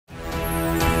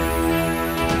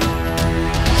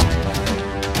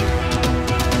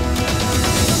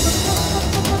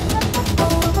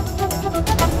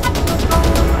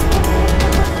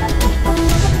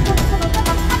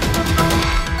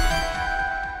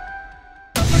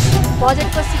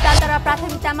बजेटको सिद्धान्त र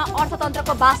प्राथमिकतामा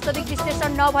अर्थतन्त्रको वास्तविक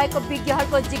विश्लेषण नभएको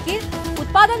विज्ञहरूको जिकिर।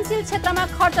 उत्पादनशील क्षेत्रमा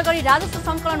खर्च गरी राजस्व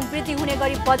सङ्कलन वृद्धि हुने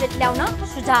गरी बजेट ल्याउन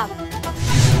सुझाव।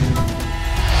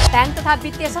 ब्याङ्क तथा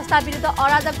वित्तीय संस्था विरुद्ध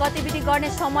अराजक गतिविधि गर्ने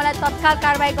समूहलाई तत्काल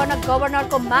कारबाही गर्न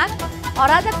गभर्नरको माग।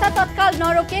 अराजकता तत्काल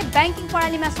नरोके ब्याङ्किङ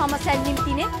प्रणालीमा समस्या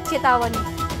निम्तिने चेतावनी।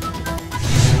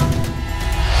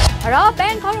 र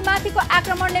ब्याङ्कहरूमाथिको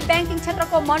आक्रमणले ब्याङ्किङ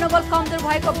क्षेत्रको मनोबल कमजोर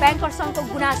भएको ब्याङ्कर सङ्घको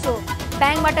गुनासो।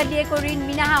 ब्याङ्कबाट लिएको ऋण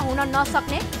मिनाहा हुन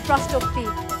नसक्ने प्रश्नोक्ति।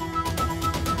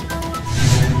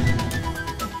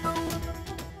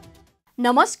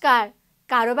 नमस्कार,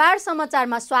 कारोबार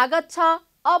समाचारमा स्वागत छ।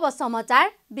 अब समाचार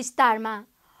विस्तारमा।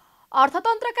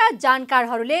 अर्थतन्त्रका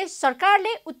जानकारहरूले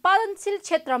सरकारले उत्पादनशील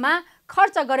क्षेत्रमा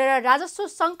खर्च गरेर राजस्व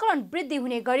सङ्कलन वृद्धि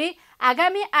हुने गरी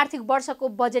आगामी आर्थिक वर्षको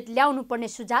बजेट ल्याउनु पर्ने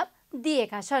सुझाव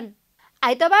दिएका छन्।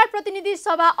 आइतबार प्रतिनिधि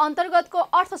सभा अन्तर्गतको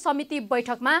अर्थ समिति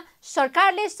बैठकमा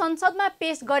सरकारले संसदमा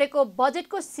पेश गरेको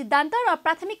बजेटको सिद्धान्त र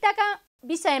प्राथमिकताका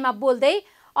विषयमा बोल्दै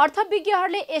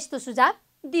अर्थविज्ञहरूले यस्तो सुझाव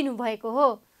दिनुभएको हो।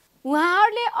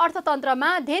 उहाँहरूले अर्थतन्त्रमा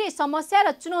धेरै समस्या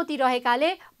र चुनौती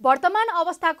रहेकाले वर्तमान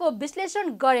अवस्थाको विश्लेषण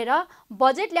गरेर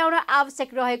बजेट ल्याउन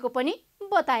आवश्यक रहेको पनि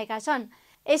बताएका छन्।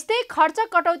 यस्तै खर्च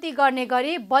कटौती गर्ने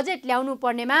गरी बजेट ल्याउनु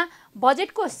पर्नेमा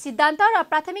बजेटको सिद्धान्त र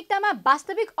प्राथमिकतामा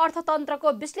वास्तविक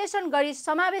अर्थतन्त्रको विश्लेषण गरी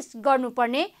समावेश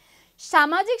गर्नुपर्ने,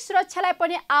 सामाजिक सुरक्षालाई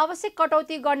पनि आवश्यक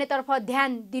कटौती गर्नेतर्फ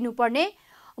ध्यान दिनुपर्ने,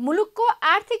 मुलुकको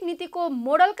आर्थिक नीतिको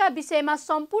मोडलका विषयमा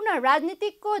सम्पूर्ण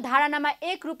राजनीतिकको धारणामा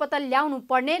एकरूपता ल्याउनु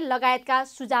पर्ने लगायतका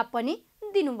सुझाव पनि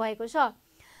दिनुभएको छ।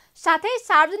 साथै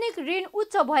सार्वजनिक ऋण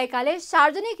उच्च भएकाले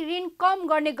सार्वजनिक ऋण कम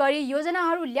गर्ने गरी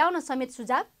योजनाहरू ल्याउन समेत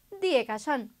सुझाव दिएका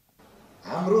छन्।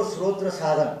 हाम्रो स्रोत र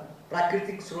साधन,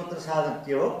 प्राकृतिक स्रोत र साधन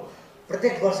के हो?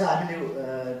 प्रत्येक वर्ष हामीले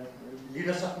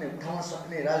लिन सक्ने, उठाउन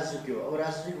सक्ने राजस्व के हो? अब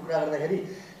राजस्वको कुरा गर्दाखेरि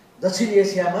दक्षिण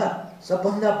एसियामा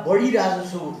सबभन्दा बढी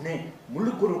राजस्व उठ्ने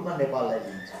मुलुकको रूपमा नेपाललाई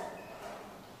लिन्छ।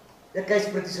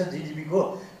 21% जिडिपीको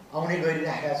आउने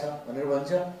गरिराखेका छ भनेर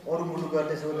भन्छ। अरू मुलुकहरू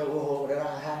त्यसो बेला ओहो भनेर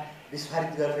आँखा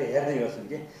विस्फारित गरेर हेर्ने गर्छन्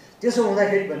कि त्यसो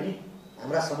हुँदाखेरि पनि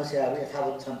हाम्रा समस्याहरू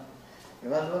यथावत छन्।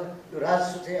 यो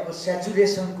राजस्व चाहिँ अब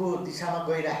सेचुरेसनको दिशामा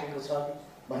गइराखेको छ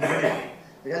भन्ने पनि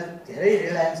धेरै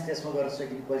रिलायन्स त्यसमा गर्न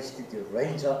सकिने परिस्थितिहरू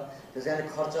रहन्छ। त्यस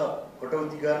कारणले खर्च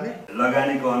कटौती गर्ने,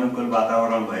 लगानीको अनुकूल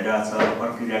वातावरण भइरहेछ,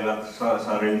 प्रक्रियागत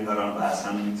सरलीकरण भएको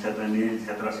छन्,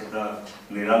 क्षेत्रसित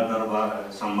निरन्तर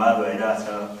संवाद भइरहेछ,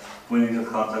 पुँजीको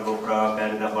खर्चको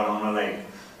प्रभावकारिता बढाउनलाई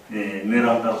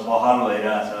निरन्तर पहल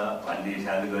भइरहेछ भन्ने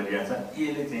हिसाबले गरिरहेछ।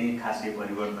 यसले चाहिँ खासै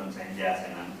परिवर्तन चाहिँ ल्याएको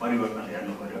छैन। परिवर्तन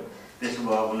हेर्नु पर्यो। त्यसो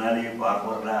भएको हुनाले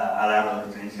भरपर्दा आधारहरू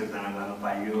चाहिँ सिर्जना गर्न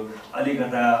पाइयो।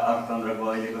 अलिकता अर्थतन्त्रको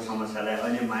अहिलेको समस्यालाई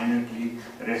अहिले माइनरली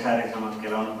रेसारेसामा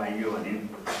केलाउन पाइयो भने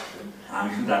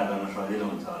हामी सुधार गर्न सजिलो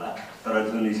हुन्छ होला। तर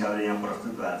जुन हिसाबले यहाँ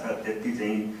प्रस्तुत भएको छ त्यति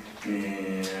चाहिँ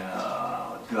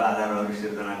त्यो आधारहरू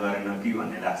सिर्जना गरेन कि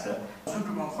भन्ने लाग्छ। जुन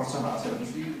रूपमा खर्च भएको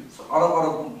छ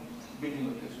अरब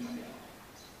बिल्डिङहरू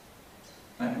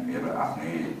होइन। मेरो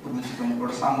आफ्नै पूर्व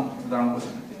चितवनबाट सानो उदाहरण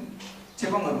बस्नु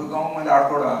चेपाङहरूको गाउँमा मैले 8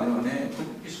 करोड हाल्यो भने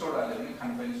 20 करोड हाल्यो भने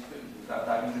खाने पाइने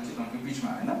दार्जिलिङ र चितवनको बिचमा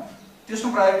होइन। त्यसमा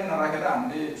प्रायोरिटी नराखेर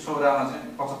हामीले सौरामा चाहिँ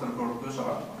 75 करोडको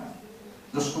सभा बनायौँ,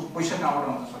 जसको पैसा कहाँबाट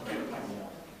आउँछ सबै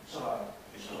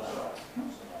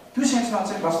त्यो सेन्समा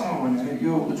चाहिँ वास्तवमा भने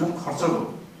यो जुन खर्च हो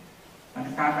अनि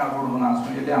कहाँ रोड बनाएको छ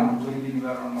यसले हाम्रो गरिबी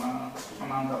निवारणमा,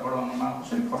 समानता बढाउनमा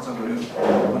कसरी खर्च गर्यो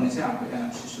भन्ने चाहिँ हाम्रो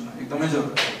एनालिसिस हुन एकदमै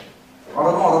जरुरी छ।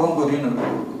 अरबौँ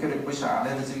ऋणहरू के अरे पैसा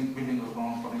हालेर चाहिँ बिल्डिङहरू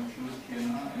बनाउनु पर्ने थिएन।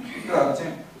 कुराहरू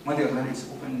चाहिँ मैले हेर्दाखेरि इट्स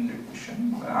ओपन क्वेसन,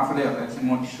 आफूले हेर्दाखेरि चाहिँ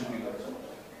म डिसएग्री गर्छु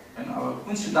होइन। अब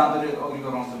कुन सिद्धान्तले अघि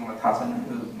गराउँछ मलाई थाहा छैन,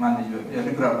 यो मान्यज्यू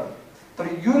हेर्ने कुरा हो। तर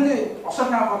योले असर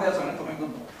कहाँ पर्दैछ भने तपाईँको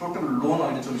टोटल लोन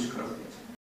अहिले 24 करोड दिन्छ।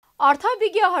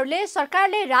 अर्थविज्ञहरूले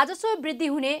सरकारले राजस्व वृद्धि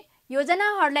हुने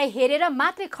योजनाहरूलाई हेरेर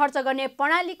मात्रै खर्च गर्ने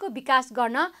प्रणालीको विकास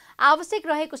गर्न आवश्यक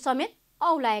रहेको समेत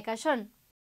औलाएका छन्।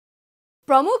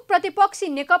 प्रमुख प्रतिपक्षी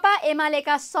नेकपा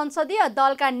एमालेका संसदीय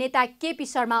दलका नेता केपी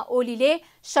शर्मा ओलीले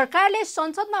सरकारले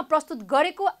संसदमा प्रस्तुत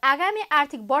गरेको आगामी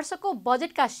आर्थिक वर्षको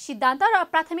बजेटका सिद्धान्त र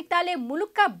प्राथमिकताले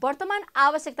मुलुकका वर्तमान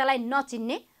आवश्यकतालाई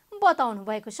नचिन्ने बताउनु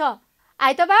भएको छ।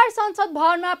 आइतबार संसद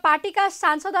भवनमा पार्टीका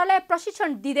सांसदहरूलाई प्रशिक्षण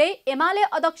दिँदै एमाले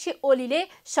अध्यक्ष ओलीले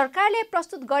सरकारले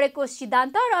प्रस्तुत गरेको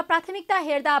सिद्धान्त र प्राथमिकता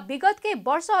हेर्दा विगतकै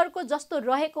वर्षहरूको जस्तो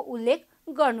रहेको उल्लेख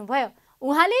गर्नुभयो।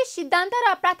 उहाँले सिद्धान्त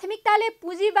र प्राथमिकताले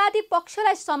पुँजीवादी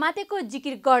पक्षलाई समातेको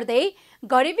जिकिर गर्दै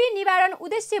गरिबी निवारण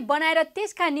उद्देश्य बनाएर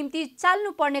त्यसका निम्ति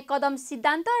चाल्नुपर्ने कदम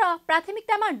सिद्धान्त र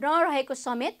प्राथमिकतामा नरहेको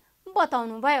समेत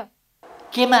बताउनुभयो।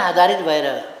 केमा आधारित भएर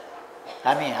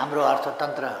हामी हाम्रो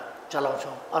अर्थतन्त्र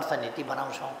चलाउँछौँ, अर्थनीति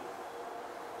बनाउँछौँ,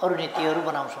 अरू नीतिहरू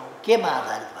बनाउँछौँ, केमा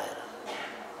आधारित भएर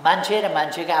मान्छे र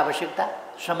मान्छेका आवश्यकता,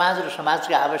 समाज र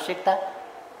समाजका आवश्यकतामा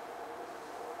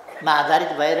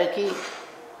आधारित भएर कि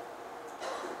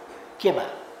केमा?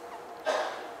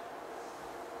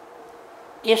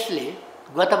 यसले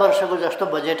गत वर्षको जस्तो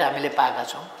बजेट हामीले पाएका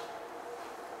छौँ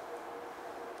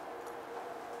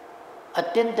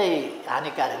अत्यन्तै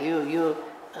हानिकारक। यो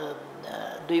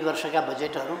 2 वर्षका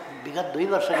बजेटहरू, विगत 2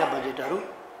 वर्षका बजेटहरू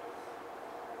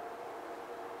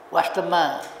वास्तवमा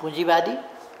पुँजीवादी,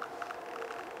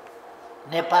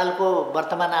 नेपालको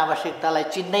वर्तमान आवश्यकतालाई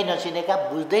चिन्दै नचिनेका,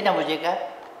 बुझ्दै नबुझेका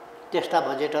त्यस्ता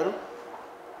बजेटहरू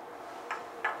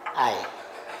आए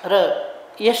र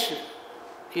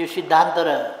यो सिद्धान्त र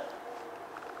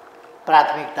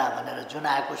प्राथमिकता भनेर जुन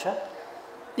आएको छ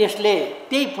त्यसले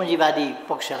त्यही पुँजीवादी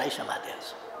पक्षलाई समातेको छ।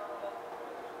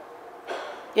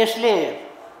 यसले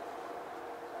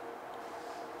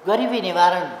गरिबी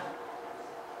निवारणलाई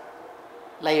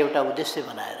एउटा उद्देश्य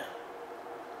बनाएर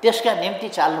त्यसका निम्ति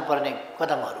चाल्नुपर्ने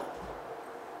कदमहरू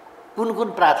कुन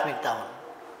प्राथमिकता हुन्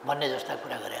भन्ने जस्ता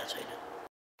कुरा गरेका छैन।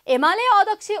 एमाले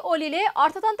अध्यक्ष ओलीले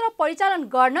अर्थतन्त्र परिचालन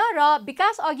गर्न र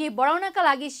विकास अघि बढाउनका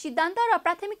लागि सिद्धान्त र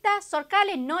प्राथमिकता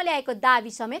सरकारले नल्याएको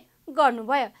दाबी समेत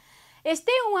गर्नुभयो।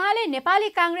 यस्तै उहाँले नेपाली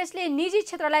काङ्ग्रेसले निजी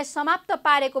क्षेत्रलाई समाप्त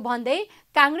पारेको भन्दै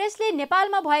काङ्ग्रेसले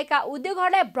नेपालमा भएका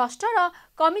उद्योगहरूलाई भ्रष्ट र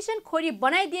कमिसनखोरी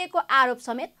बनाइदिएको आरोप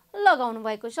समेत लगाउनु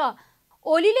भएको छ।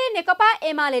 ओलीले नेकपा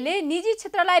एमालेले निजी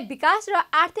क्षेत्रलाई विकास र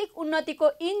आर्थिक उन्नतिको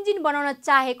इन्जिन बनाउन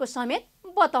चाहेको समेत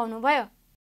बताउनुभयो।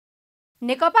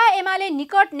 नेकपा एमाले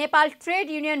निकट नेपाल ट्रेड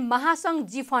युनियन महासङ्घ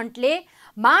जी-फन्टले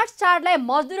मार्च 4लाई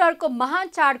मजदुरहरूको महान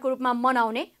चाडको रूपमा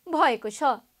मनाउने भएको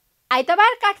छ।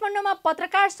 आइतबार काठमाडौँमा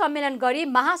पत्रकार सम्मेलन गरी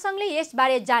महासङ्घले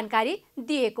यसबारे जानकारी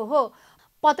दिएको हो।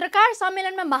 पत्रकार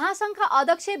सम्मेलनमा महासङ्घका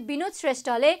अध्यक्ष विनोद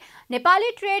श्रेष्ठले नेपाली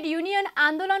ट्रेड युनियन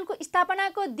आन्दोलनको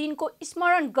स्थापनाको दिनको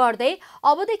स्मरण गर्दै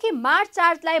अबदेखि मार्च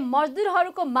 4लाई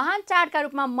मजदुरहरूको महान चाडका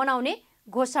रूपमा मनाउने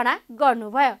घोषणा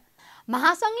गर्नुभयो।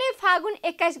 महासङ्घले फागुन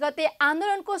 21 गते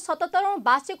आन्दोलनको 77औं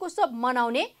वार्षिकोत्सव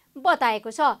मनाउने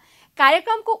बताएको छ।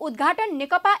 कार्यक्रमको उद्घाटन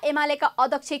नेकपा एमालेका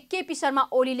अध्यक्ष केपी शर्मा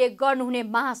ओलीले गर्नुहुने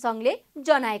महासङ्घले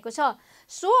जनाएको छ।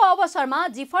 सो अवसरमा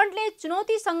जी-फन्टले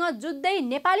चुनौतीसँग जुझ्दै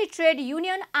नेपाली ट्रेड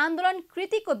युनियन आन्दोलन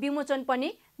कृतिको विमोचन पनि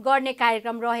गर्ने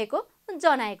कार्यक्रम रहेको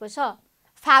जनाएको छ।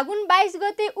 फागुन 22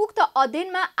 गते उक्त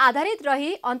अध्ययनमा आधारित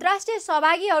रही अन्तर्राष्ट्रिय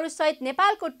सहभागीहरूसहित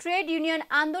नेपालको ट्रेड युनियन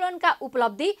आन्दोलनका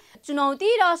उपलब्धि, चुनौती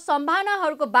र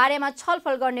सम्भावनाहरूको बारेमा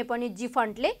छलफल गर्ने पनि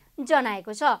जी-फन्टले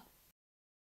जनाएको छ।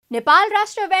 नेपाल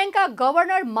राष्ट्र ब्याङ्कका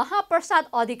गभर्नर महाप्रसाद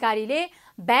अधिकारीले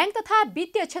ब्याङ्क तथा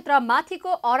वित्तीय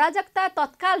क्षेत्रमाथिको अराजकता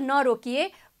तत्काल नरोकिए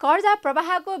कर्जा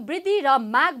प्रवाहको वृद्धि र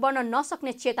माग बढ्न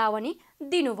नसक्ने चेतावनी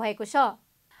दिनुभएको छ।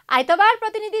 आइतबार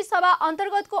प्रतिनिधि सभा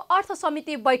अन्तर्गतको अर्थ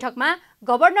समिति बैठकमा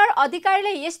गभर्नर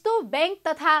अधिकारीले यस्तो ब्याङ्क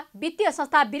तथा वित्तीय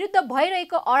संस्था विरुद्ध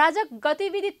भइरहेको अराजक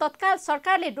गतिविधि तत्काल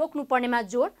सरकारले रोक्नुपर्नेमा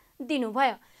जोड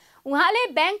दिनुभयो। उहाँले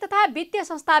ब्याङ्क तथा वित्तीय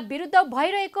संस्था विरुद्ध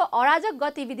भइरहेको अराजक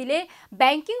गतिविधिले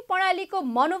ब्याङ्किङ प्रणालीको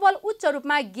मनोबल उच्च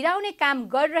रूपमा गिराउने काम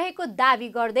गरिरहेको दावी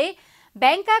गर्दै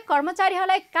ब्याङ्कका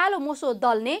कर्मचारीहरूलाई कालो मोसो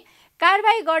दल्ने,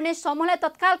 कारबाही गर्ने समूहलाई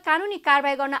तत्काल कानुनी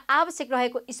कारबाही गर्न आवश्यक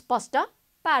रहेको स्पष्ट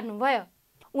पार्नुभयो।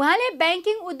 उहाँले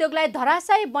ब्याङ्किङ उद्योगलाई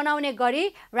धराशायी बनाउने गरी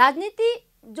राजनीति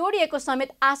जोडिएको समेत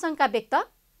आशंका व्यक्त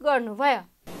गर्नुभयो।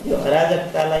 यो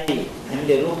अराजकतालाई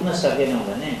हामीले रोक्न सकेनौँ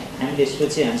भने हामीले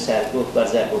सोचे अनुसारको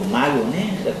कर्जाको माग हुने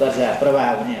र कर्जा प्रवाह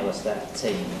हुने अवस्था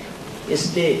छैन।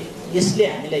 यसले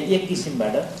हामीलाई एक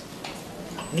किसिमबाट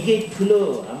निकै ठुलो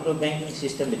हाम्रो ब्याङ्किङ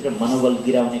सिस्टमभित्र मनोबल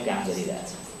गिराउने काम गरिरहेछ।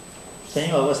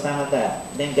 संयौँ अवस्थामा त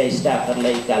ब्याङ्कका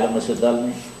स्टाफहरूलाई कालो मोसो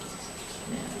दल्ने,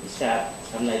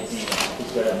 स्टाफहरूलाई चाहिँ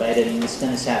त्यसबाट बाहिर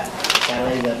निस्कने साथ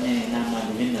कारवाही गर्ने नाममा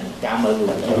विभिन्न कामहरू,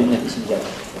 विभिन्न किसिमका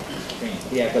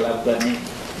क्रियाकलाप गर्ने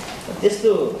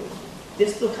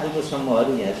त्यस्तो खालको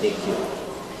समूहहरू यहाँ देखियो।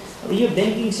 अब यो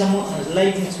ब्याङ्किङ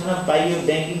समूहलाई चाहिँ छुन पाइयो,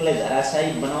 ब्याङ्किङलाई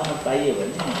धराशायी बनाउन पाइयो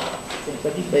भने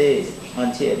कतिपय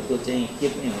मान्छेहरूको चाहिँ के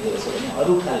पनि हुँदो रहेछ भने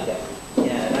अरू खालका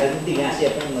यहाँ राजनीतिक घाँसिया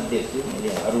पनि म देख्छु, मैले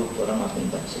अरू फोरममा पनि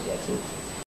भनिसकेको छु।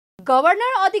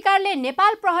 गभर्नर अधिकारीले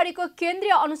नेपाल प्रहरीको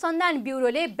केन्द्रीय अनुसन्धान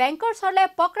ब्युरोले ब्याङ्कर्सहरूलाई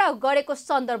पक्राउ गरेको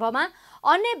सन्दर्भमा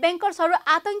अन्य ब्याङ्कर्सहरू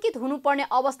आतंकित हुनुपर्ने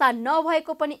अवस्था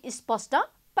नभएको पनि स्पष्ट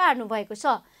पार्नुभएको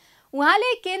छ।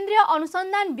 उहाँले केन्द्रीय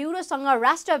अनुसन्धान ब्युरोसँग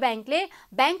राष्ट्र ब्याङ्कले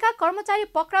ब्याङ्कका कर्मचारी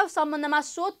पक्राउ सम्बन्धमा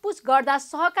सोधपुछ गर्दा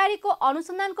सहकारीको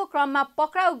अनुसन्धानको क्रममा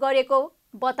पक्राउ गरेको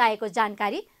बताएको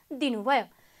जानकारी दिनुभयो।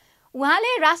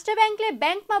 उहाँले राष्ट्र ब्याङ्कले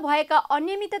ब्याङ्कमा भएका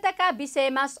अनियमितताका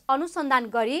विषयमा अनुसन्धान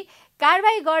गरी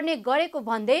कारबाही गर्ने गरेको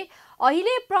भन्दै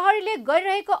अहिले प्रहरीले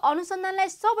गरिरहेको अनुसन्धानलाई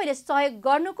सबैले सहयोग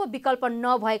गर्नुको विकल्प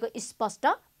नभएको स्पष्ट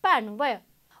पार्नुभयो।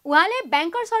 उहाँले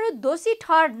ब्याङ्कर्सहरू दोषी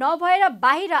ठहर नभएर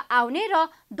बाहिर आउने र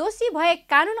दोषी भए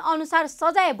कानुन अनुसार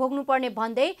सजाय भोग्नुपर्ने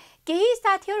भन्दै केही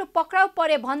साथीहरू पक्राउ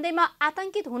परे भन्दैमा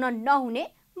आतंकित हुन नहुने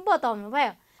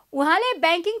बताउनुभयो। उहाँले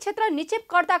ब्याङ्किङ क्षेत्र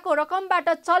निक्षेपकर्ताको रकमबाट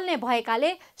चल्ने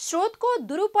भएकाले स्रोतको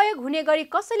दुरुपयोग हुने गरी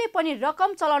कसैले पनि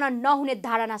रकम चलाउन नहुने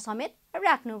धारणा समेत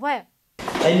राख्नुभयो।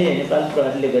 अहिले नेपाल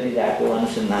प्रहरीले गरिरहेको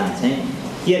अनुसन्धान चाहिँ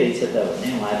के रहेछ त भने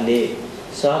उहाँहरूले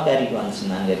सहकारीको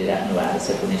अनुसन्धान गरिराख्नु भएको छ।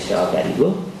 कुनै सहकारीको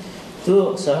त्यो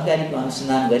सहकारीको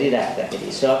अनुसन्धान गरिराख्दाखेरि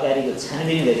सहकारीको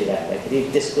छानबिन गरिराख्दाखेरि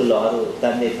त्यसको लहरो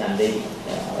तान्दै तान्दै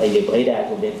अहिले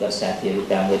भइरहेको ब्याङ्कर साथीहरू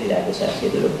काम गरिरहेको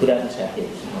साथीहरू र पुरानो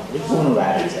साथीहरूसँग पनि पुग्नु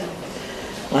भएको छ।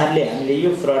 उहाँहरूले हामीले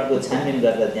यो फ्रडको छानबिन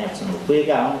गर्दा त्यहाँसम्म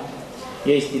पुगेका हौँ।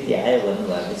 यो स्थिति आयो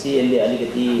भन्नुभएपछि यसले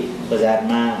अलिकति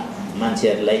बजारमा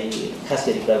मान्छेहरूलाई खास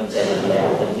गरी कर्मचारीहरूलाई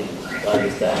आतंकित भए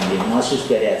जस्तो हामीले महसुस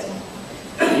गरेका छौँ।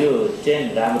 यो ट्रेन्ड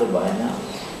राम्रो भएन।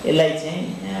 यसलाई चाहिँ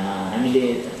हामीले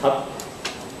थप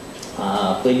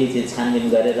पहिले चाहिँ छानबिन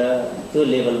गरेर त्यो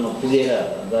लेभलमा पुगेर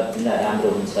गरिदिँदा राम्रो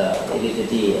हुन्छ।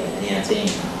 अलिकति यहाँ चाहिँ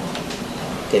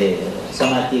के अरे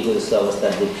समातिएको जस्तो अवस्था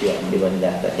देखियो हामीले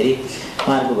भनिराख्दाखेरि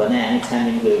उहाँहरूको भनाइ हामी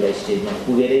छानबिनको एउटा स्टेजमा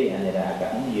पुगेरै यहाँनिर आएका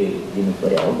हौँ, यो दिनु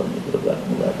पर्यो हो भन्ने कुरो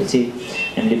गर्नुभएपछि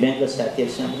हामीले ब्याङ्कर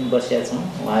साथीहरूसँग पनि बसेका छौँ।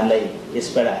 उहाँहरूलाई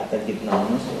यसबाट आतंकित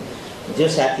नहुनुहोस्। जो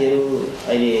साथीहरू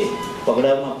अहिले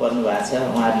पक्राउमा पर्नु भएको छ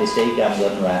उहाँहरूले सही काम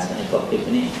गर्नुभएको छ भने पक्कै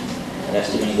पनि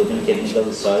राष्ट्रिय ब्याङ्कको पनि टेक्निकल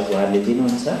सहयोग उहाँहरूले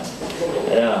दिनुहुन्छ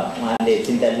र उहाँहरूले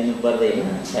चिन्ता लिनु पर्दैन।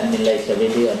 छानबिनलाई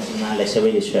सबैले अनुसन्धानलाई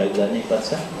सबैले सहयोग गर्नै पर्छ।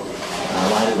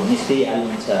 उहाँहरू निश्चय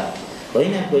हाल्नुहुन्छ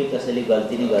होइन कोही कसैले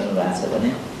गल्ती नै गर्नुभएको छ भने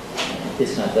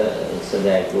त्यसमा त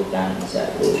सजायको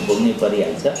कानुनअनुसारको भोग्नै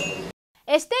परिहाल्छ।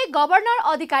 यस्तै गभर्नर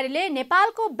अधिकारीले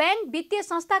नेपालको ब्याङ्क वित्तीय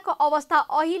संस्थाको अवस्था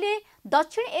अहिले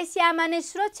दक्षिण एसियामा नै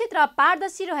सुरक्षित र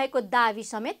पारदर्शी रहेको दावी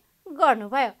समेत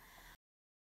गर्नुभयो।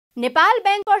 नेपाल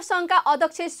ब्याङ्कर्स सङ्घका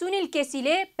अध्यक्ष सुनिल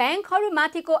केसीले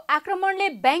ब्याङ्कहरूमाथिको आक्रमणले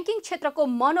ब्याङ्किङ क्षेत्रको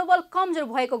मनोबल कमजोर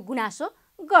भएको गुनासो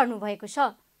गर्नुभएको छ।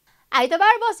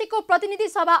 आइतबार बसेको प्रतिनिधि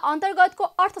सभा अन्तर्गतको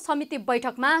अर्थ समिति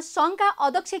बैठकमा सङ्घका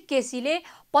अध्यक्ष केसीले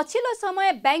पछिल्लो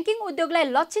समय ब्याङ्किङ उद्योगलाई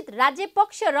लक्षित राज्य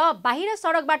पक्ष र बाहिर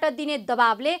सडकबाट दिने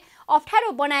दबावले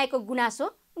अप्ठ्यारो बनाएको गुनासो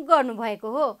गर्नुभएको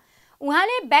हो।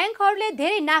 उहाँले ब्याङ्कहरूले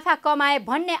धेरै नाफा कमाए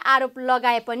भन्ने आरोप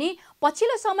लगाए पनि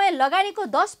पछिल्लो समय लगानीको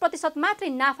 10% मात्रै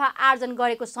नाफा आर्जन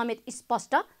गरेको समेत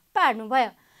स्पष्ट पार्नुभयो।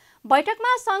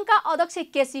 बैठकमा सङ्घका अध्यक्ष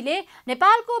केसीले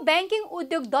नेपालको ब्याङ्किङ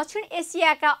उद्योग दक्षिण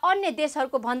एसियाका अन्य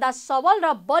देशहरूको भन्दा सबल र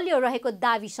बलियो रहेको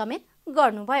दावी समेत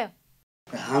गर्नुभयो।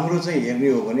 हाम्रो चाहिँ हेर्ने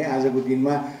हो भने आजको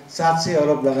दिनमा 700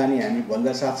 अरब लगानी हामी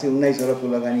भन्दा 719 अरबको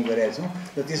लगानी गरेका छौँ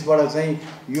र त्यसबाट चाहिँ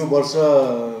यो वर्ष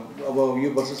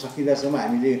सकिँदासम्म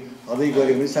हामीले अझै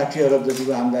गऱ्यो भने 60 अरब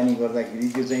जतिको आम्दानी गर्दाखेरि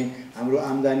त्यो चाहिँ हाम्रो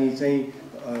आम्दानी चाहिँ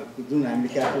जुन हामीले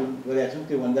क्यालकुलेट गरेका छौँ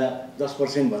त्योभन्दा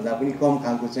 10% भन्दा पनि कम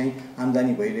खालको चाहिँ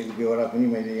आम्दानी भइरहेको बेहोरा पनि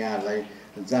मैले यहाँहरूलाई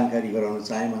जानकारी गराउन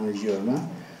चाहेँ मानवजीहरूमा।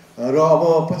 र अब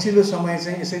पछिल्लो समय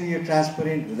चाहिँ यसरी यो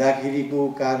ट्रान्सपेरेन्ट हुँदाखेरिको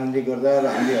कारणले गर्दा र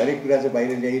हामीले हरेक कुरा चाहिँ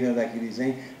बाहिर ल्याइरहँदाखेरि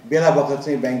चाहिँ बेला बखत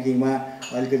चाहिँ ब्याङ्किङमा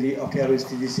अलिकति अप्ठ्यारो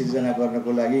स्थिति सिर्जना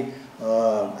गर्नको लागि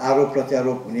आरोप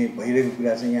प्रत्यारोप हुने भइरहेको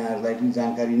कुरा चाहिँ यहाँहरूलाई पनि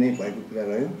जानकारी नै भएको कुरा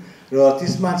रह्यो। र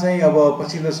त्यसमा चाहिँ अब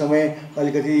पछिल्लो समय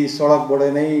अलिकति सडकबाट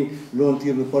नै लोन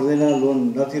तिर्नु पर्दैन, लोन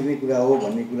नतिर्ने कुरा हो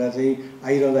भन्ने कुरा चाहिँ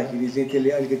आइरहँदाखेरि चाहिँ त्यसले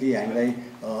अलिकति हामीलाई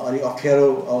अलिक अप्ठ्यारो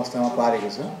अवस्थामा पारेको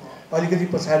छ। अलिकति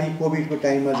पछाडि कोभिडको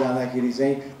टाइममा जाँदाखेरि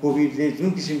चाहिँ कोभिडले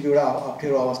जुन किसिमको एउटा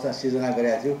अप्ठ्यारो अवस्था सिर्जना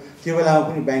गरेको थियो त्यो बेलामा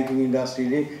पनि ब्याङ्किङ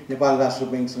इन्डस्ट्रीले नेपाल राष्ट्र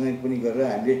ब्याङ्कसँग पनि गरेर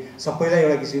हामीले सबैलाई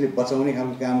एउटा किसिमले बचाउने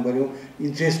खालको काम गऱ्यौँ।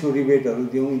 इन्ट्रेस्टको रिबेटहरू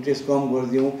दियौँ, इन्ट्रेस्ट कम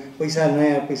गरिदियौँ,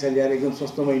 नयाँ पैसा ल्याएर एकदम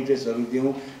सस्तोमा इन्ट्रेस्टहरू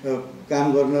दियौँ। काम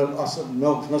गर्न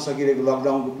नसकिरहेको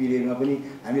लकडाउनको पिरियडमा पनि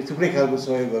हामीले थुप्रै खालको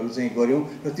सहयोगहरू चाहिँ गऱ्यौँ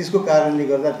र त्यसको कारणले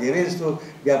गर्दा धेरै जस्तो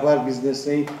व्यापार बिजनेस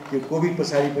चाहिँ त्यो कोभिड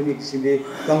पछाडि पनि एक किसिमले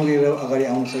तङ्ग्रेर अगाडि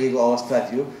आउन सकेको अवस्था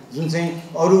थियो, जुन चाहिँ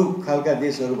अरू खालका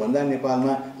देशहरूभन्दा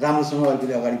नेपालमा राम्रोसँग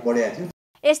अलिकति अगाडि बढेको थियो।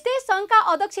 यस्तै सङ्घका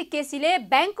अध्यक्ष केसीले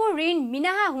ब्याङ्कको ऋण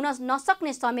मिनाहा हुन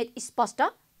नसक्ने समेत स्पष्ट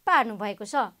पार्नु भएको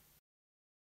छ।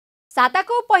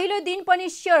 साताको पहिलो दिन पनि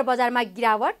शेयर बजारमा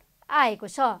गिरावट आएको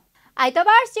छ।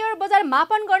 आइतबार शेयर बजार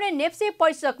मापन गर्ने नेप्से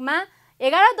परिसकमा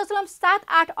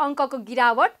 11.78 अङ्कको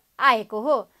गिरावट आएको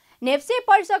हो। नेप्से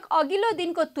परिसक अघिल्लो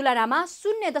दिनको तुलनामा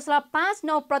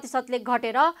 0.59%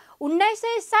 घटेर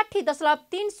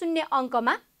 1960.30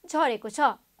 अङ्कमा झरेको छ।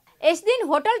 यस दिन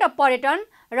होटल र पर्यटन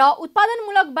र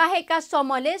उत्पादनमूलक बाहेकका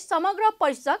समूहले समग्र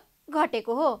परिसक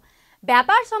घटेको हो।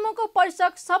 व्यापार समूहको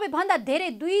परिसक सबैभन्दा धेरै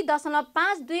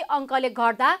 2.52 अङ्कले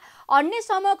घट्दा अन्य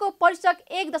समूहको परिसक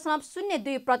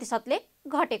 1.02%ले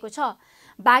घटेको छ।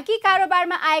 बाँकी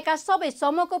कारोबारमा आएका सबै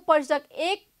समूहको परिसक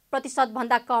 1%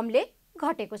 भन्दा कमले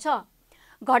घटेको छ।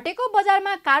 घटेको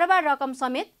बजारमा कारोबार रकम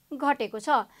समेत घटेको छ।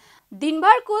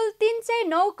 दिनभर कुल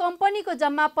 309 कम्पनीको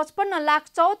जम्मा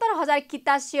 55,74,000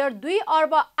 किता सेयर 2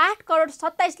 अर्ब 8 करोड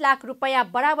 27 लाख रुपैयाँ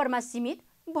बराबरमा सीमित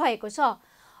भएको छ।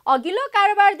 अघिल्लो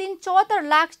कारोबार दिन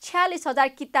 74,46,000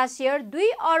 किता सेयर 2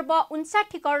 अर्ब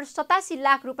 59 करोड 87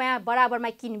 लाख रुपैयाँ बराबरमा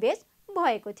किनबेच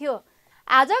भएको थियो।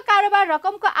 आज कारोबार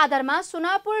रकमको आधारमा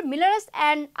सोनापुर मिनरल्स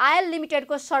एन्ड आयल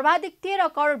लिमिटेडको सर्वाधिक 13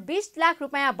 करोड 20 लाख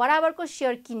रुपैयाँ बराबरको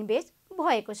सेयर किनबेच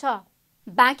भएको छ।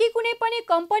 बाँकी कुनै पनि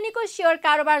कम्पनीको सेयर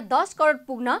कारोबार 10 करोड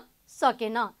पुग्न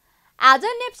सकेन। आज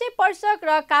नेप्से परिसक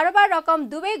र कारोबार रकम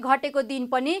दुवै घटेको दिन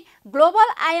पनि ग्लोबल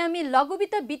आयामी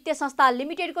लघुवित्त वित्तीय संस्था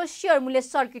लिमिटेडको सेयर मूल्य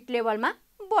सर्किट लेभलमा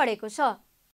बढेको छ।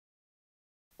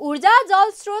 ऊर्जा जल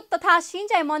स्रोत तथा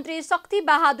सिंचाई मन्त्री शक्ति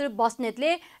बहादुर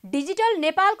बस्नेतले डिजिटल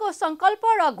नेपालको सङ्कल्प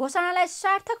र घोषणालाई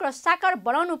सार्थक र साकार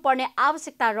बनाउनु पर्ने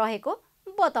आवश्यकता रहेको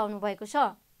बताउनु भएको छ।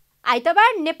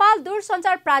 आइतबार नेपाल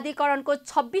दूरसञ्चार प्राधिकरणको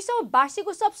 26औं वार्षिक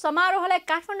उत्सव समारोहलाई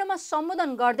काठमाडौँमा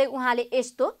सम्बोधन गर्दै उहाँले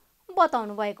यस्तो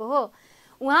बताउनु भएको हो।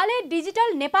 उहाँले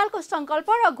डिजिटल नेपालको सङ्कल्प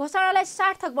र घोषणालाई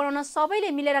सार्थक बनाउन सबैले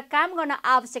मिलेर काम गर्न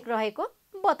आवश्यक रहेको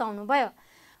बताउनुभयो।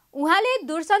 उहाँले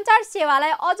दूरसञ्चार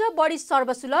सेवालाई अझ बढी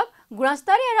सर्वसुलभ,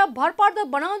 गुणस्तरीय र भरपर्दो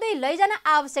बनाउँदै लैजान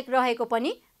आवश्यक रहेको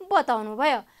पनि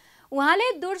बताउनुभयो। उहाँले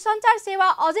दूरसञ्चार सेवा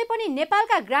अझै पनि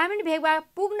नेपालका ग्रामीण भेगमा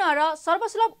पुग्न र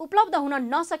सर्वसुलभ उपलब्ध हुन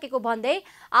नसकेको भन्दै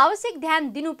आवश्यक ध्यान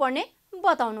दिनुपर्ने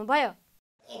बताउनुभयो।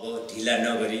 अब ढिला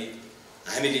नगरी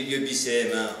हामीले यो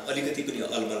विषयमा अलिकति पनि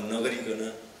अलमल नगरिकन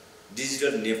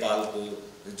डिजिटल नेपालको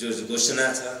जो घोषणा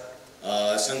छ,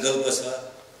 सङ्कल्प छ,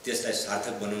 त्यसलाई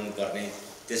सार्थक बनाउनु पर्ने,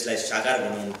 त्यसलाई साकार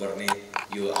बनाउनु पर्ने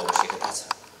यो आवश्यकता छ।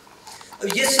 अब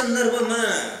यस सन्दर्भमा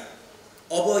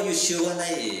अब यो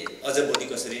सेवालाई अझ बढी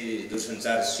कसरी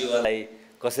दूरसञ्चार सेवालाई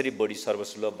कसरी बढी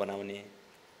सर्वसुलभ बनाउने,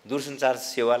 दूरसञ्चार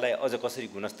सेवालाई अझ कसरी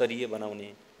गुणस्तरीय बनाउने,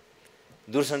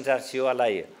 दूरसञ्चार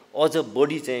सेवालाई अझ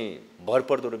बढी चाहिँ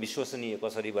भरपर्दो र विश्वसनीय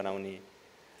कसरी बनाउने,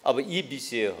 अब यी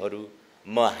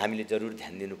विषयहरूमा हामीले जरुर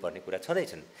ध्यान दिनुपर्ने कुरा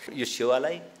छँदैछन्। यो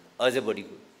सेवालाई अझ बढी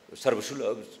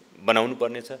सर्वसुलभ बनाउनु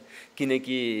पर्नेछ,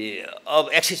 किनकि अब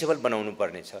एक्सेसिबल बनाउनु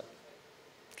पर्नेछ,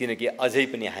 किनकि अझै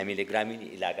पनि हामीले ग्रामीण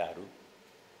इलाकाहरू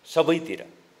सबैतिर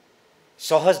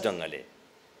सहज ढङ्गले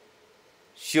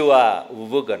सेवा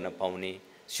उपभोग गर्न पाउने,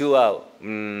 सेवा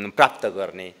प्राप्त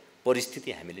गर्ने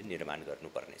परिस्थिति हामीले निर्माण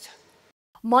गर्नुपर्नेछ।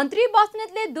 मन्त्री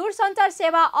बस्नेतले दूरसञ्चार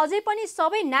सेवा अझै पनि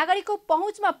सबै नागरिकको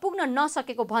पहुँचमा पुग्न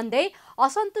नसकेको भन्दै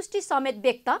असन्तुष्टि समेत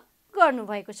व्यक्त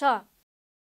गर्नुभएको छ।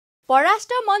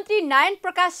 परराष्ट्र मन्त्री नारायण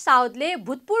प्रकाश साउदले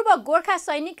भूतपूर्व गोर्खा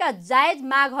सैनिकका जायज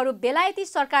मागहरू बेलायती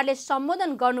सरकारले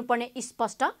सम्बोधन गर्नुपर्ने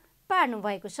स्पष्ट पार्नु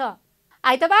भएको छ।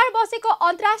 आइतबार बसेको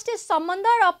अन्तर्राष्ट्रिय सम्बन्ध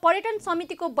र पर्यटन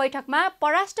समितिको बैठकमा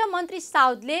परराष्ट्र मन्त्री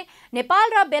साउदले नेपाल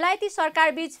र बेलायती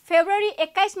सरकारबीच फेब्रुअरी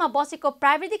 21 बसेको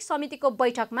प्राविधिक समितिको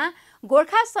बैठकमा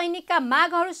गोर्खा सैनिकका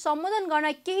मागहरू सम्बोधन गर्न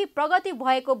केही प्रगति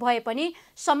भएको भए पनि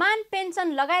समान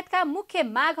पेन्सन लगायतका मुख्य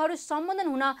मागहरू सम्बोधन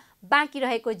हुन बाँकी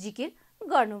रहेको जिकिर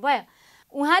गर्नुभयो।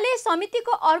 उहाँले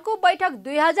समितिको अर्को बैठक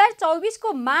 2024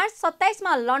 को मार्च 27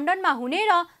 लन्डनमा हुने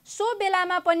र सो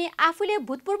बेलामा पनि आफूले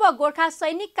भूतपूर्व गोर्खा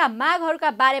सैनिकका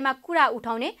मागहरूका बारेमा कुरा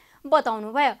उठाउने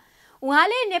बताउनुभयो।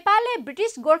 उहाँले नेपालले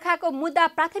ब्रिटिस गोर्खाको मुद्दा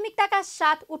प्राथमिकताका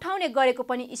साथ उठाउने गरेको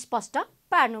पनि स्पष्ट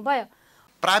पार्नुभयो।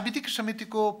 प्राविधिक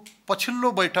समितिको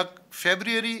पछिल्लो बैठक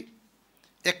फेब्रुअरी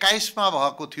 21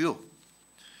 भएको थियो।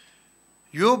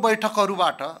 यो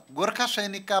बैठकहरूबाट गोर्खा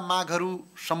सैनिकका मागहरू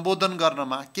सम्बोधन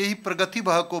गर्नमा केही प्रगति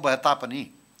भएको भए तापनि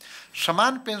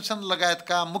समान पेन्सन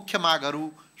लगायतका मुख्य मागहरू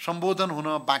सम्बोधन हुन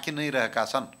बाँकी नै रहेका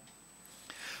छन्।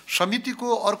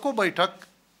 समितिको अर्को बैठक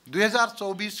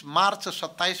 2024 मार्च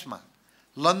 27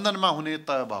 लन्डनमा हुने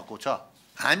तय भएको छ।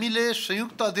 हामीले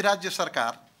संयुक्त अधिराज्य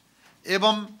सरकार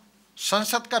एवं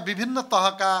संसदका विभिन्न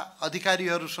तहका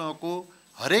अधिकारीहरूसँगको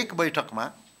हरेक बैठकमा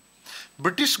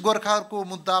ब्रिटिस गोर्खाहरूको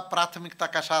मुद्दा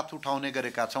प्राथमिकताका साथ उठाउने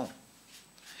गरेका छौँ।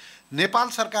 नेपाल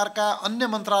सरकारका अन्य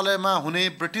मन्त्रालयमा हुने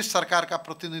ब्रिटिस सरकारका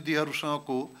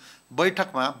प्रतिनिधिहरूसँगको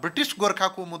बैठकमा ब्रिटिस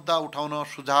गोर्खाको मुद्दा उठाउन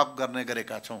सुझाव गर्ने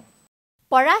गरेका छौँ।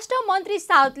 परराष्ट्र मन्त्री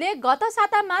साउदले गत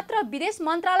साता मात्र विदेश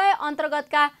मन्त्रालय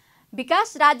अन्तर्गतका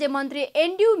विकास राज्य मन्त्री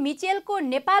एन्ड्रयू मिचेलको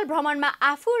नेपाल भ्रमणमा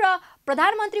आफू र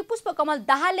प्रधानमन्त्री पुष्पकमल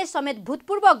दाहालले समेत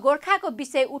भूतपूर्व गोर्खाको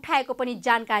विषय उठाएको पनि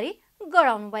जानकारी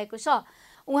गराउनु भएको छ।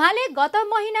 उहाँले गत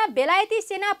महिना बेलायती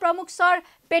सेना प्रमुख सर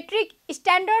पेट्रिक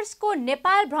स्ट्यान्डर्सको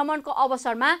नेपाल भ्रमणको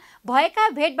अवसरमा भएका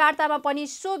भेटवार्तामा पनि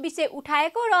सो विषय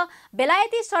उठाएको र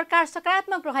बेलायती सरकार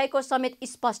सकारात्मक रहेको समेत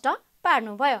स्पष्ट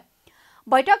पार्नुभयो।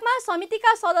 बैठकमा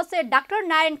समितिका सदस्य डाक्टर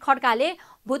नारायण खड्काले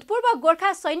भूतपूर्व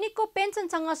गोर्खा सैनिकको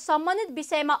पेन्सनसँग सम्बन्धित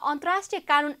विषयमा अन्तर्राष्ट्रिय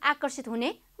कानुन आकर्षित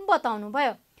हुने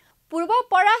बताउनुभयो। पूर्व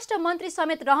परराष्ट्र मन्त्री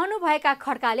समेत रहनुभएका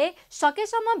खड्काले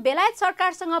सकेसम्म बेलायत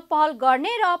सरकारसँग पहल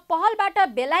गर्ने र पहलबाट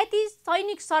बेलायती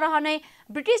सैनिक सरह नै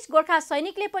ब्रिटिस गोर्खा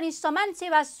सैनिकले पनि समान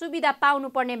सेवा सुविधा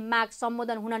पाउनुपर्ने माग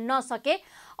सम्बोधन हुन नसके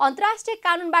अन्तर्राष्ट्रिय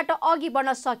कानुनबाट अघि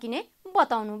बढ्न सकिने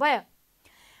बताउनुभयो।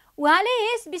 उहाँले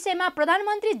यस विषयमा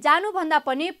प्रधानमन्त्री जानुभन्दा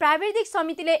पनि प्राविधिक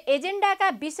समितिले एजेन्डाका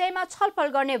विषयमा छलफल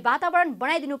गर्ने वातावरण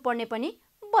बनाइदिनु पर्ने पनि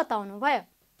बताउनुभयो।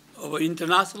 अब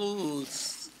इन्टरनेसनल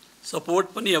सपोर्ट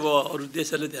पनि अब अरू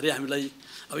देशहरूले धेरै हामीलाई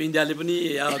अब इन्डियाले पनि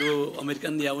या अरू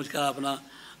अमेरिकन या उसका आफ्ना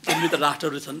निर्मित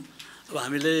राष्ट्रहरू छन्। अब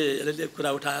हामीले यसले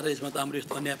कुरा उठाएर यसमा त हाम्रो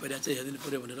यस्तो अन्याय परिरहेको छ हेरिदिनु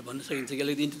पऱ्यो भनेर भन्न सकिन्छ कि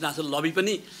अलिकति इन्टरनेसनल लबी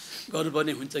पनि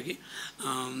गर्नुपर्ने हुन्छ कि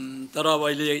तर अब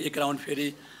अहिले एक राउन्ड फेरि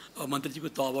मन्त्रीजीको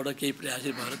तहबाट केही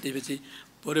प्रयासहरू भएर त्यसपछि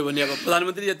पऱ्यो भने अब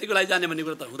प्रधानमन्त्री यतिको लागि जाने भन्ने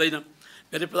कुरा त हुँदैन।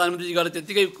 फेरि प्रधानमन्त्रीजी गएर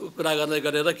त्यतिकै कुरा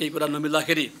गरेर केही कुरा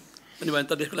नमिल्दाखेरि पनि भने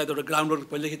त त्यसको लागि एउटा ग्राउन्डवर्क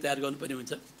पहिलेदेखि तयार गर्नुपर्ने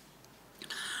हुन्छ।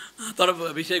 तर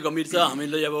विषय गम्भीर छ।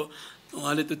 हामीले अब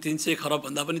उहाँले त्यो 300 खरब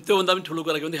भन्दा पनि त्योभन्दा पनि ठुलो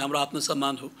कुरा के भने हाम्रो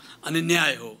आत्मसम्मान हो अनि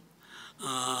न्याय हो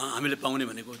हामीले पाउने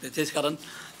भनेको। त्यसकारण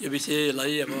यो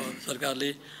विषयलाई अब सरकारले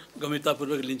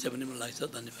गम्भीरतापूर्वक लिन्छ भन्ने मलाई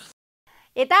लाग्छ। धन्यवाद।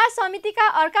 यता समितिका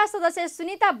अर्का सदस्य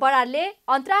सुनिता बरालले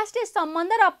अन्तर्राष्ट्रिय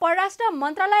सम्बन्ध र परराष्ट्र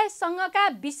मन्त्रालयसँगका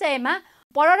विषयमा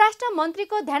परराष्ट्र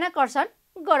मन्त्रीको ध्यानाकर्षण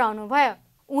गराउनुभयो।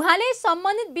 उहाँले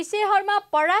सम्बन्धित विषयहरूमा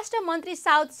परराष्ट्र मन्त्री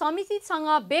साउथ समितिसँग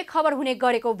बेखबर हुने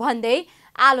गरेको भन्दै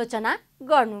आलोचना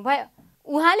गर्नुभयो।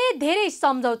 उहाँले धेरै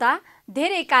सम्झौता,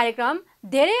 धेरै कार्यक्रम,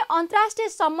 धेरै अन्तर्राष्ट्रिय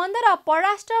सम्बन्ध र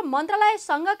परराष्ट्र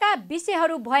मन्त्रालयसँगका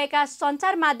विषयहरू भएका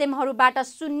सञ्चार माध्यमहरूबाट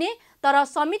सुन्ने तर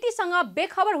समितिसँग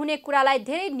बेखबर हुने कुरालाई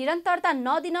धेरै निरन्तरता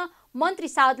नदिन मन्त्री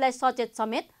साउथलाई सचेत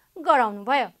समेत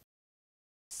गराउनुभयो।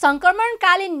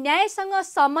 सङ्क्रमणकालीन न्यायसँग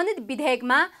सम्बन्धित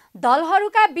विधेयकमा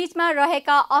दलहरूका बीचमा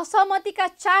रहेका असहमतिका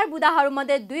 4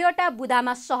 बुँदाहरूमध्ये 2वटा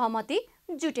बुँदामा सहमति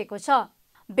जुटेको छ।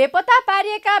 बेपत्ता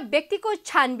पारिएका व्यक्तिको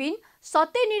छानबिन,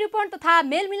 सत्य निरूपण तथा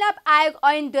मेलमिलाप आयोग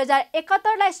ऐन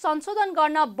 2071लाई संशोधन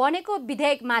गर्न बनेको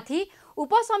विधेयकमाथि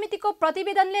उपसमितिको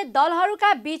प्रतिवेदनले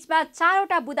दलहरूका बीचमा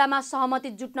 4वटा बुँदामा सहमति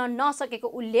जुट्न नसकेको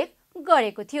उल्लेख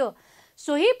गरेको थियो।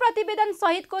 सोही प्रतिवेदन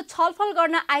सहितको छलफल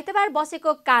गर्न आइतबार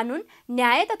बसेको कानुन,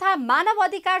 न्याय तथा मानव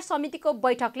अधिकार समितिको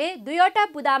बैठकले 2वटा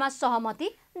बुँदामा सहमति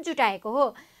जुटाएको हो।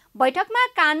 बैठकमा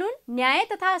कानुन, न्याय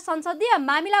तथा संसदीय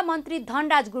मामिला मन्त्री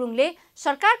धनराज गुरुङले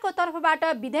सरकारको तर्फबाट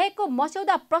विधेयकको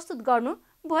मस्यौदा प्रस्तुत गर्नु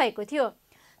भएको थियो।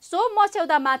 सो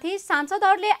मस्यौदामाथि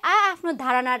सांसदहरूले आफ्नो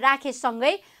धारणा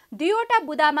राखेसँगै 2वटा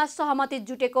बुँदामा सहमति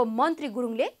जुटेको मन्त्री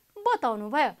गुरुङले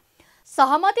बताउनुभयो।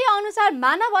 सहमति अनुसार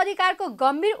मानव अधिकारको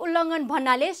गम्भीर उल्लङ्घन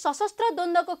भन्नाले सशस्त्र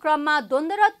द्वन्द्वको क्रममा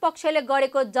द्वन्द्वरत पक्षले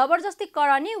गरेको जबरजस्ती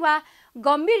करनी वा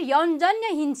गम्भीर यौनजन्य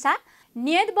हिंसा,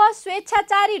 नियतबद्ध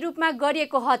स्वेच्छाचारी रूपमा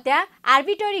गरिएको हत्या,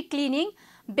 आर्बिट्ररी क्लिनिङ,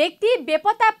 व्यक्ति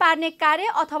बेपत्ता पार्ने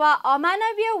कार्य अथवा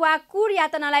अमानवीय वा क्रूर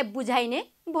यातनालाई बुझाइने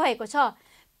भएको छ।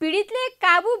 पीडितले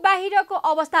काबु बाहिरको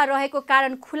अवस्था रहेको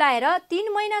कारण खुलाएर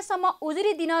 3 महिनासम्म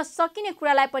उजुरी दिन सकिने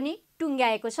कुरालाई पनि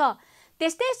टुङ्ग्याएको छ।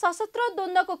 त्यस्तै सशस्त्र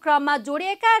द्वन्द्वको क्रममा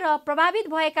जोडिएका र प्रभावित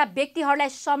भएका व्यक्तिहरूलाई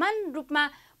समान रूपमा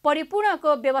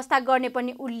परिपूर्णको व्यवस्था गर्ने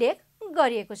पनि उल्लेख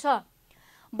गरिएको छ।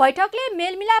 बैठकले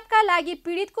मेलमिलापका लागि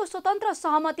पीडितको स्वतन्त्र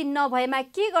सहमति नभएमा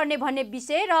के गर्ने भन्ने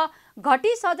विषय र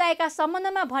घटी सजायका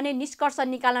सम्बन्धमा भने निष्कर्ष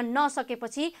निकाल्न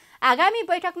नसकेपछि आगामी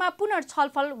बैठकमा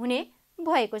पुनर्छलफल हुने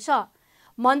भएको छ।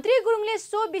 मन्त्री गुरुङले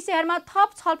सो विषयहरूमा थप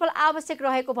छलफल आवश्यक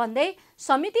रहेको भन्दै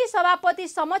समिति सभापति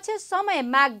समक्ष समय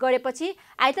माग गरेपछि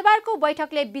आइतबारको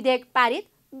बैठकले विधेयक पारित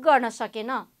गर्न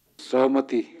सकेन।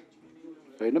 सहमति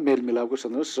होइन, मेलमिलापको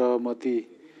सन्दर्भमा सहमति,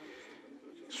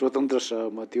 स्वतन्त्र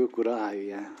सहमतिको कुरा आयो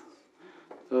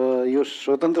यहाँ। यो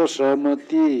स्वतन्त्र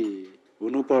सहमति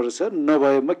हुनुपर्छ,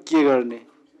 नभएमा के गर्ने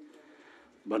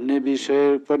भन्ने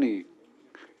विषय पनि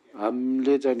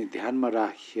हामीले चाहिँ ध्यानमा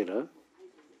राखेर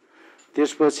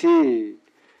त्यसपछि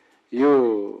यो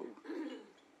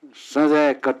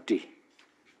सजाय कट्टी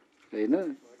होइन,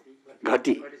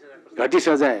 घटी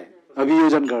सजाय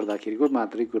अभियोजन गर्दाखेरिको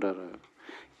मात्रै कुरा रह्यो।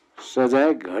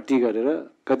 सजाय घटी गरेर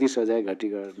कति सजाय घटी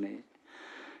गर्ने,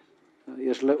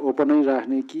 यसलाई ओपनै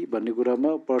राख्ने कि भन्ने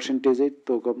कुरामा पर्सेन्टेजै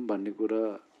तोकम भन्ने कुरा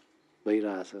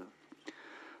भइरहेछ।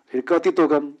 फेरि कति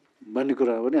तोकम भन्ने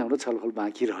कुरामा पनि हाम्रो छलफल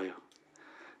बाँकी रह्यो।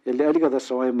 यसले अलिकता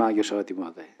समय माग्यो सभापति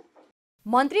महोदय।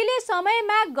 मन्त्रीले समय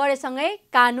माग गरेसँगै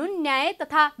कानुन, न्याय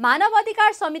तथा मानव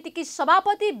अधिकार समितिकी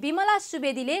सभापति विमला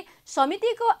सुवेदीले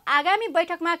समितिको आगामी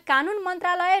बैठकमा कानुन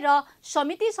मन्त्रालय र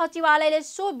समिति सचिवालयले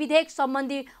सो विधेयक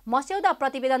सम्बन्धी मस्यौदा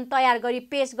प्रतिवेदन तयार गरी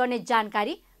पेश गर्ने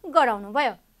जानकारी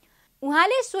गराउनुभयो।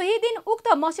 उहाँले सोही दिन उक्त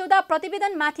मस्यौदा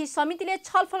प्रतिवेदनमाथि समितिले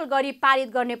छलफल गरी पारित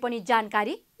गर्ने पनि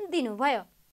जानकारी दिनुभयो।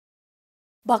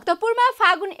 भक्तपुरमा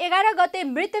फागुन 11 गते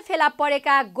मृत्यु फेला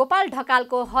परेका गोपाल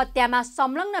ढकालको हत्यामा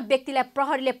संलग्न व्यक्तिलाई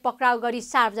प्रहरीले पक्राउ गरी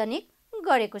सार्वजनिक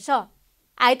गरेको छ।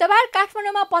 आइतबार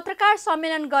काठमाडौँमा पत्रकार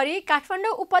सम्मेलन गरी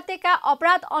काठमाडौँ उपत्यका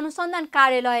अपराध अनुसन्धान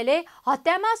कार्यालयले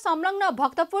हत्यामा संलग्न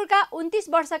भक्तपुरका 29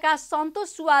 वर्षका सन्तोष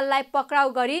सुवाललाई पक्राउ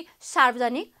गरी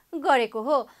सार्वजनिक गरेको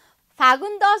हो।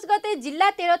 फागुन 10 गते जिल्ला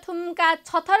तेह्रथुमका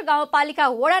छथर गाउँपालिका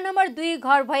वडा नम्बर 2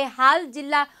 घर भई हाल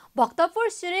जिल्ला भक्तपुर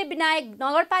सूर्यविनायक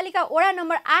नगरपालिका वडा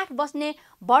नम्बर 8 बस्ने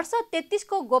वर्ष 33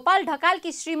 को गोपाल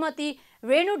ढकालकी श्रीमती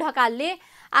रेणु ढकालले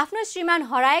आफ्नो श्रीमान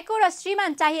हराएको र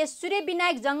श्रीमान चाहिए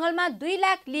सूर्यविनायक जंगलमा 2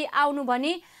 लाख लिई आउनु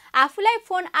भनी आफूलाई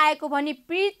फोन आएको भनी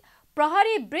पीडित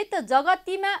प्रहरी वृत्त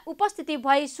जगतीमा उपस्थिति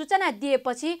भई सूचना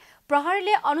दिएपछि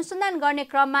प्रहरीले अनुसन्धान गर्ने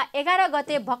क्रममा 11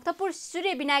 गते भक्तपुर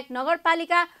सूर्यविनायक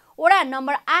नगरपालिका वडा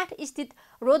नम्बर 8 स्थित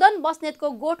रोदन बस्नेतको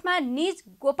गोठमा निज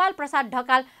गोपाल प्रसाद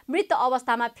ढकाल मृत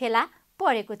अवस्थामा फेला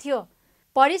परेको थियो।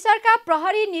 परिसरका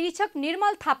प्रहरी निरीक्षक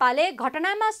निर्मल थापाले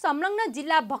घटनामा संलग्न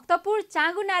जिल्ला भक्तपुर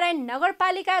चाँगुनारायण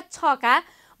नगरपालिका 6 का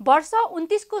वर्ष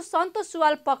 29 को सन्तोष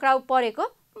सुवाल पक्राउ परेको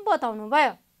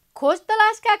बताउनुभयो। खोज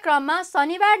तलासका क्रममा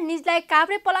शनिबार निजलाई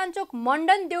काभ्रेपलाञ्चोक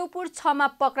मण्डन देउपुर 6 मा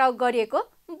पक्राउ गरिएको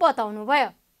बताउनुभयो।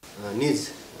 निज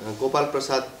गोपाल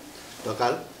प्रसाद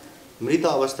ढकाल मृत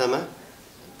अवस्थामा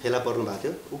फेला पर्नु भएको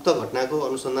थियो। उक्त घटनाको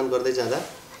अनुसन्धान गर्दै जाँदा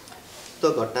उक्त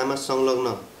घटनामा संलग्न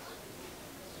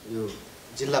यो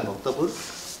जिल्ला भक्तपुर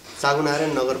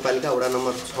चाँगुनारायण नगरपालिका वडा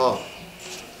नम्बर 6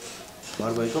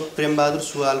 घर भएको प्रेमबहादुर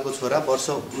सुवालको छोरा वर्ष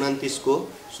 29 को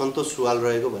सन्तोष सुवाल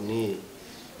रहेको भन्ने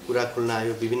कुरा खुल्न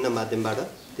आयो विभिन्न माध्यमबाट।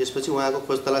 त्यसपछि उहाँको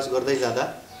खोज तलास गर्दै जाँदा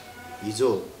हिजो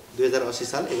 2080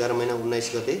 साल 11 महिना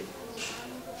 19 गते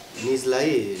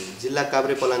निजलाई जिल्ला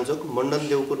काभ्रेपलाञ्चोक मण्डन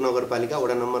देउपुर नगरपालिका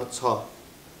वडा नम्बर 6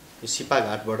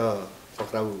 सिपाघाटबाट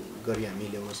पक्राउ गरी हामी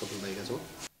ल्याउन सफल भएका छौँ।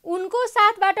 उनको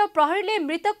साथबाट प्रहरीले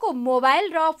मृतकको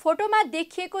मोबाइल र फोटोमा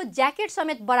देखिएको ज्याकेट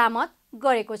समेत बरामद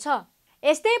गरेको छ।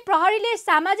 यस्तै प्रहरीले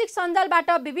सामाजिक सञ्जालबाट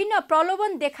विभिन्न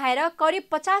प्रलोभन देखाएर करिब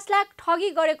 50 लाख ठगी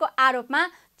गरेको आरोपमा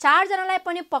 4 जनालाई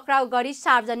पनि पक्राउ गरी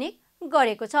सार्वजनिक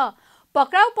गरेको छ।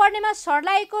 पक्राउ पर्नेमा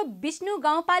सर्लाहीको विष्णु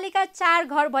गाउँपालिका 4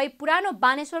 घर भई पुरानो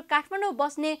बानेश्वर काठमाडौँ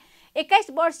बस्ने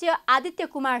 21 वर्षीय आदित्य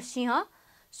कुमार सिंह,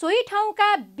 सोही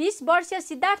ठाउँका 20 वर्षीय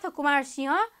सिद्धार्थ कुमार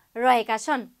सिंह रहेका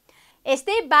छन्।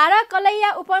 यस्तै 12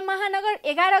 कलैया उपमहानगर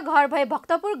 11 घर भई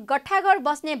भक्तपुर गट्ठाघर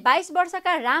बस्ने 22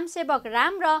 वर्षका रामसेवक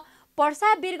राम र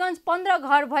पर्सा वीरगञ्ज 15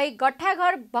 घर भई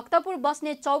गट्ठाघर भक्तपुर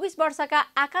बस्ने 24 वर्षका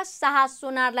आकाश शाह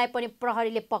सोनारलाई पनि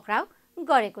प्रहरीले पक्राउ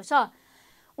गरेको छ।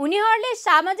 उनीहरूले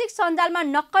सामाजिक सञ्जालमा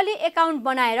नक्कली एकाउन्ट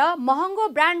बनाएर महँगो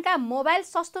ब्रान्डका मोबाइल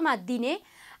सस्तोमा दिने,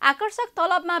 आकर्षक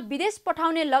तलबमा विदेश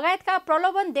पठाउने लगायतका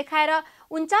प्रलोभन देखाएर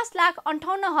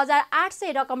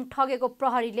 49,58,800 रकम ठगेको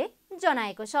प्रहरीले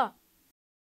जनाएको छ।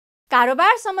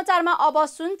 कारोबार समाचारमा अब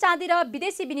सुन चाँदी र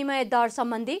विदेशी विनिमय दर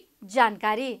सम्बन्धी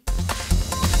जानकारी।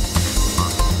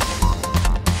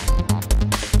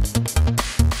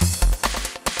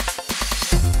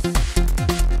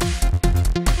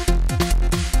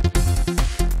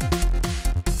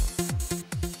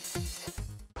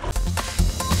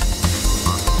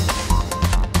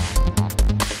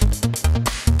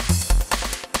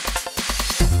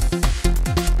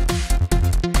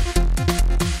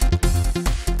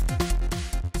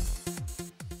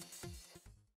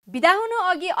 बिदा हुनु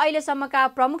अघि अहिलेसम्मका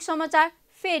प्रमुख समाचार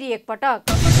फेरि एकपटक।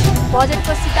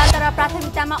 बजेटको सिद्धान्त र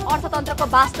प्राथमिकतामा अर्थतन्त्रको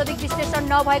वास्तविक विश्लेषण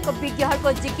नभएको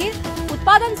विज्ञहरूको जिकिर,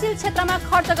 उत्पादनशील क्षेत्रमा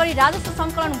खर्च गरी राजस्व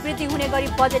सङ्कलन वृद्धि हुने गरी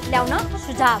बजेट ल्याउन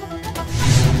सुझाव।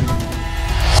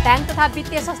 ब्याङ्क तथा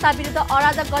वित्तीय संस्था विरुद्ध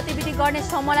अराजक गतिविधि गर्ने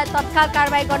समूहलाई तत्काल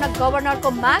कारबाही गर्न गभर्नरको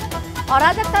माग,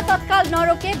 अराजकता तत्काल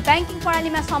नरोके ब्याङ्किङ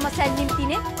प्रणालीमा समस्या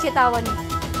निम्तिने चेतावनी।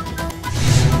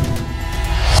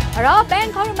 र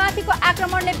ब्याङ्कहरूमाथिको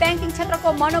आक्रमणले ब्याङ्किङ क्षेत्रको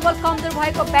मनोबल कमजोर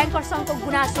भएको ब्याङ्कर सङ्घको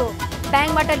गुनासो,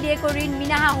 ब्याङ्कबाट लिएको ऋण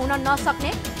मिनाहा हुन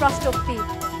नसक्ने प्रश्नोक्ति।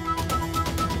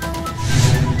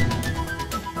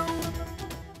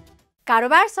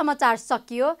 कारोबार समाचार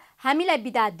सकियो। हामीलाई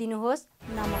बिदा दिनुहोस्।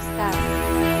 नमस्कार।